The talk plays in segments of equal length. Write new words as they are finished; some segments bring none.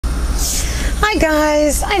Hi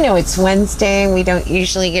guys, I know it's Wednesday and we don't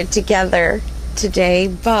usually get together today,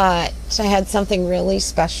 but I had something really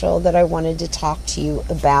special that I wanted to talk to you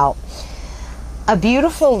about. A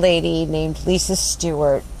beautiful lady named Lisa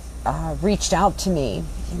Stewart reached out to me,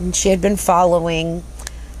 and she had been following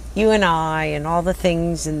you and I and all the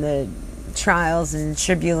things and the trials and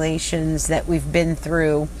tribulations that we've been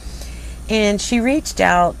through. And she reached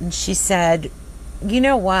out and she said, you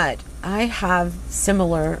know what? I have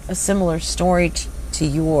a similar story to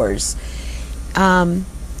yours. And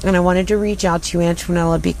I wanted to reach out to you,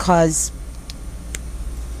 Antonella, because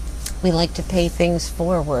we like to pay things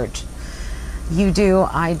forward. You do,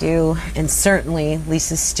 I do, and certainly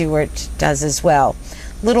Lisa Stewart does as well.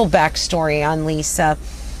 Little backstory on Lisa.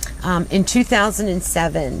 In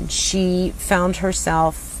 2007, she found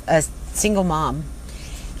herself a single mom.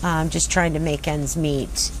 Just trying to make ends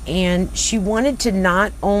meet. And she wanted to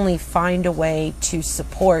not only find a way to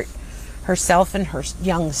support herself and her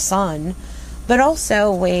young son, but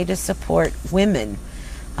also a way to support women,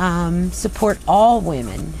 support all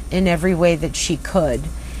women in every way that she could.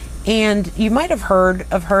 And you might have heard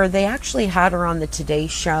of her. They actually had her on the Today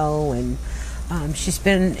Show, and she's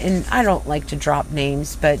been in, I don't like to drop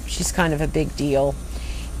names, but she's kind of a big deal.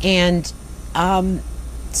 And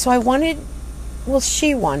so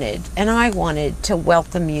she wanted, and I wanted to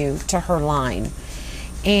welcome you to her line.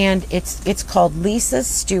 And it's called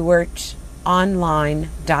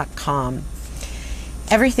LisaStewartOnline.com.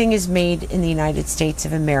 Everything is made in the United States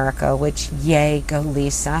of America, which, yay, go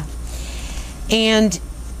Lisa. And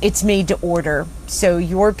it's made to order. So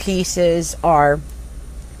your pieces are,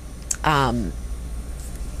 they're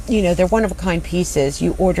one-of-a-kind pieces.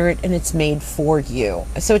 You order it and it's made for you.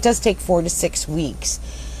 So it does take 4 to 6 weeks.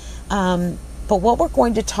 But what we're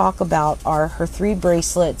going to talk about are her 3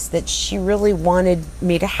 bracelets that she really wanted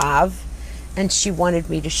me to have, and she wanted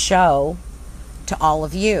me to show to all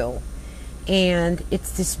of you. And it's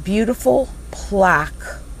this beautiful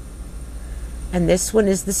plaque. And this one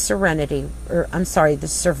is the the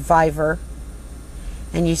Survivor.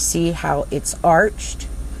 And you see how it's arched.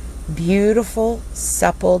 Beautiful,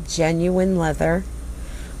 supple, genuine leather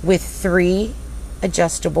with 3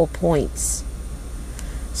 adjustable points.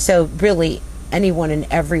 So really, anyone and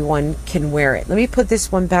everyone can wear it. Let me put this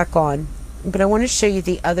one back on, but I want to show you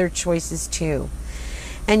the other choices too.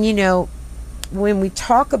 And when we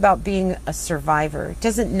talk about being a survivor, it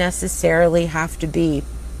doesn't necessarily have to be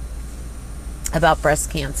about breast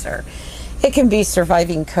cancer. It can be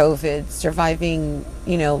surviving COVID, surviving,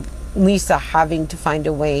 Lisa having to find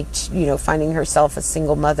a way to, finding herself a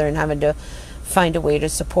single mother and having to find a way to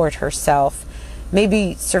support herself.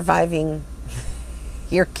 Maybe surviving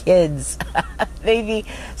your kids, maybe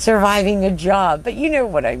surviving a job, but you know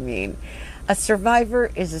what I mean. A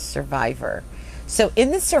survivor is a survivor. So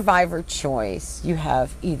in the survivor choice, you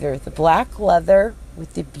have either the black leather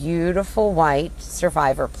with the beautiful white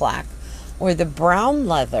survivor plaque, or the brown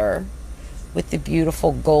leather with the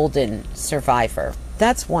beautiful golden survivor.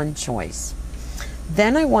 That's one choice.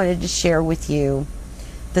 Then I wanted to share with you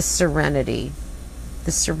the Serenity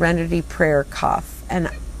prayer cuff. And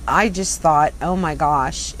I just thought, oh my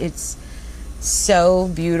gosh, it's so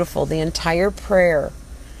beautiful. The entire prayer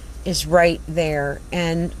is right there.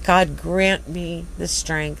 And God grant me the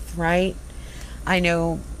strength, right? I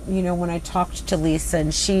know, when I talked to Lisa,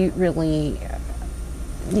 and she really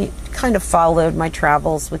kind of followed my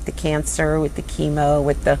travels with the cancer, with the chemo,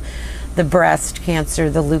 with the breast cancer,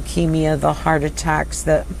 the leukemia, the heart attacks,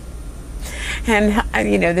 the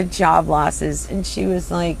job losses. And she was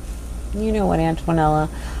like, you know what, Antonella,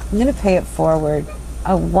 I'm going to pay it forward.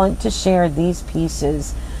 I want to share these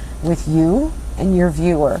pieces with you and your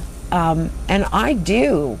viewer. And I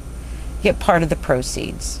do get part of the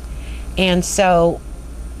proceeds. And so,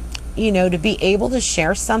 to be able to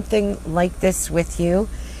share something like this with you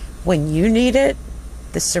when you need it,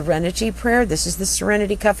 the Serenity prayer, this is the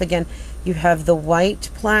Serenity cuff. Again, you have the white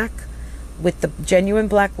plaque with the genuine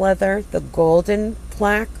black leather, the golden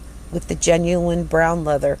plaque with the genuine brown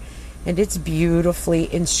leather. And it's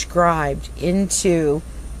beautifully inscribed into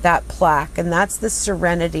that plaque. And that's the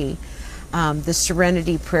Serenity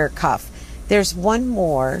prayer cuff. There's one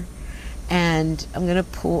more, and I'm going to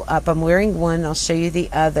pull up. I'm wearing one. I'll show you the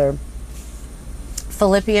other.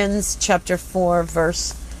 Philippians chapter 4,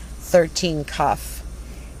 verse 13 cuff.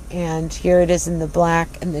 And here it is in the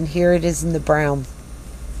black, and then here it is in the brown.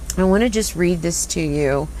 I want to just read this to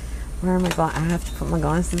you. Where are my glasses? I have to put my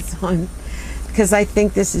glasses on, because I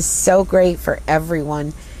think this is so great for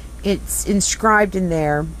everyone. It's inscribed in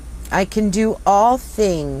there, I can do all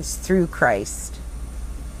things through Christ.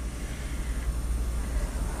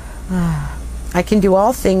 I can do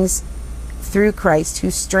all things through Christ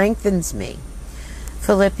who strengthens me.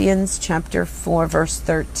 Philippians chapter 4, verse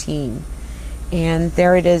 13. And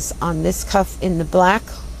there it is on this cuff in the black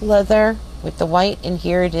leather with the white, and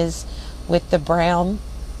here it is with the brown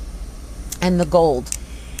and the gold.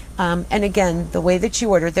 And again, the way that you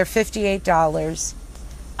order, they're $58.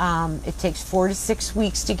 It takes 4 to 6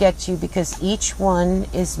 weeks to get you because each one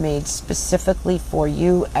is made specifically for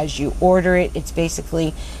you as you order it. It's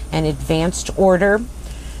basically an advanced order.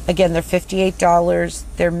 Again, they're $58.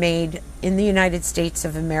 They're made in the United States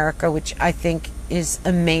of America, which I think is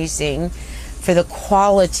amazing for the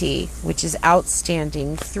quality, which is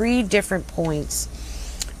outstanding. 3 different points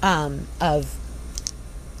of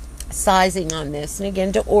sizing on this. And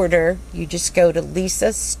again, to order, you just go to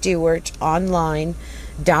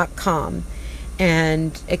lisastewartonline.com,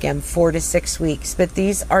 and again, 4 to 6 weeks. But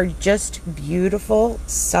these are just beautiful,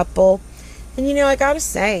 supple. And you know, I gotta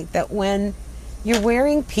say that when you're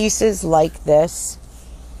wearing pieces like this,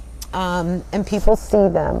 and people see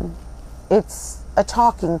them, it's a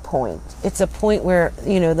talking point. It's a point where,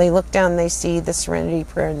 you know, they look down, they see the Serenity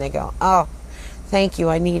Prayer, and they go, oh, thank you,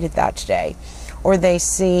 I needed that today. Or they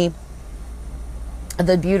see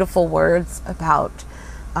the beautiful words about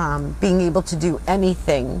being able to do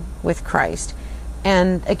anything with Christ.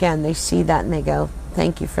 And again, they see that and they go,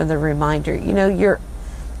 thank you for the reminder. You know, you're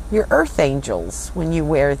earth angels when you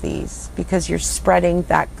wear these, because you're spreading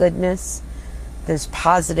that goodness, those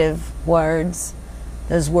positive words,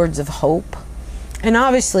 those words of hope. And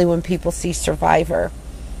obviously when people see Survivor,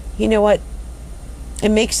 you know what? It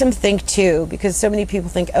makes them think too, because so many people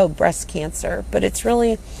think, oh, breast cancer, but it's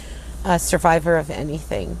really a survivor of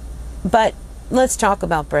anything. But let's talk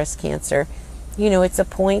about breast cancer. You know, it's a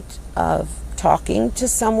point of talking to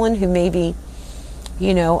someone who maybe,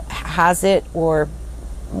 you know, has it or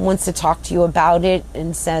wants to talk to you about it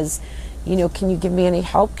and says, you know, can you give me any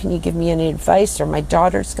help? Can you give me any advice? Or my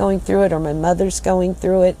daughter's going through it, or my mother's going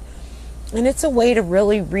through it. And it's a way to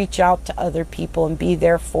really reach out to other people and be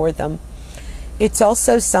there for them. It's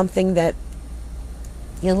also something that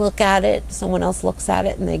you look at it, someone else looks at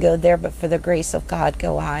it, and they go, there, but for the grace of God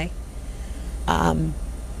go I.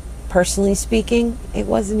 Personally speaking, it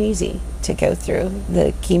wasn't easy to go through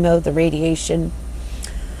the chemo, the radiation,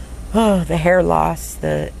 the hair loss,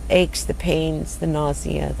 the aches, the pains, the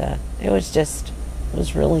nausea. It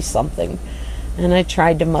was really something. And I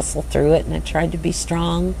tried to muscle through it, and I tried to be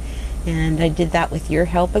strong, and I did that with your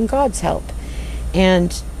help and God's help.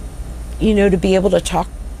 And, you know, to be able to talk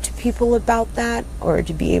to people about that, or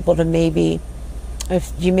to be able to maybe,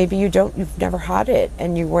 if you've never had it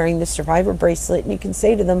and you're wearing the Survivor bracelet, and you can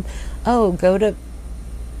say to them, oh, go to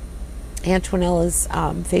Antonella's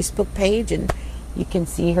Facebook page, and you can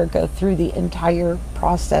see her go through the entire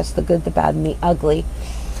process, the good, the bad, and the ugly.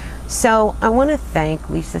 So I want to thank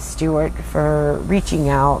Lisa Stewart for reaching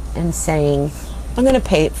out and saying, I'm going to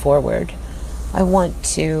pay it forward. I want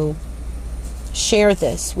to share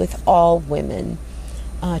this with all women,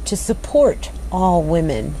 to support all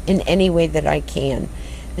women in any way that I can.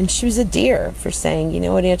 And she was a dear for saying, you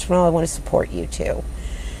know what, Antonella, I want to support you too.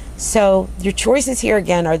 So your choices here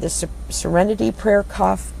again are the Serenity Prayer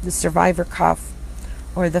cuff, the Survivor cuff,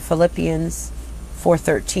 or the Philippians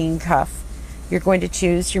 4:13 cuff. You're going to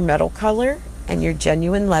choose your metal color and your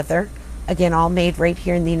genuine leather. Again, all made right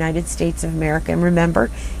here in the United States of America. And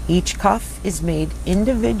remember, each cuff is made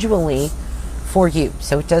individually for you.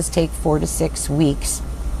 So it does take 4 to 6 weeks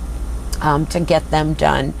to get them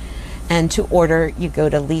done. And to order, you go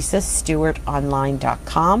to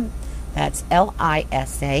lisastewartonline.com. That's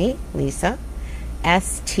Lisa, Lisa,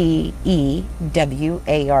 STEWART,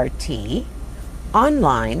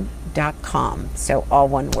 online.com. So all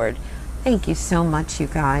one word. Thank you so much, you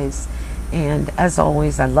guys. And as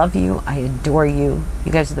always, I love you. I adore you.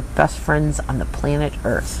 You guys are the best friends on the planet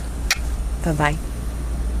Earth. Bye-bye.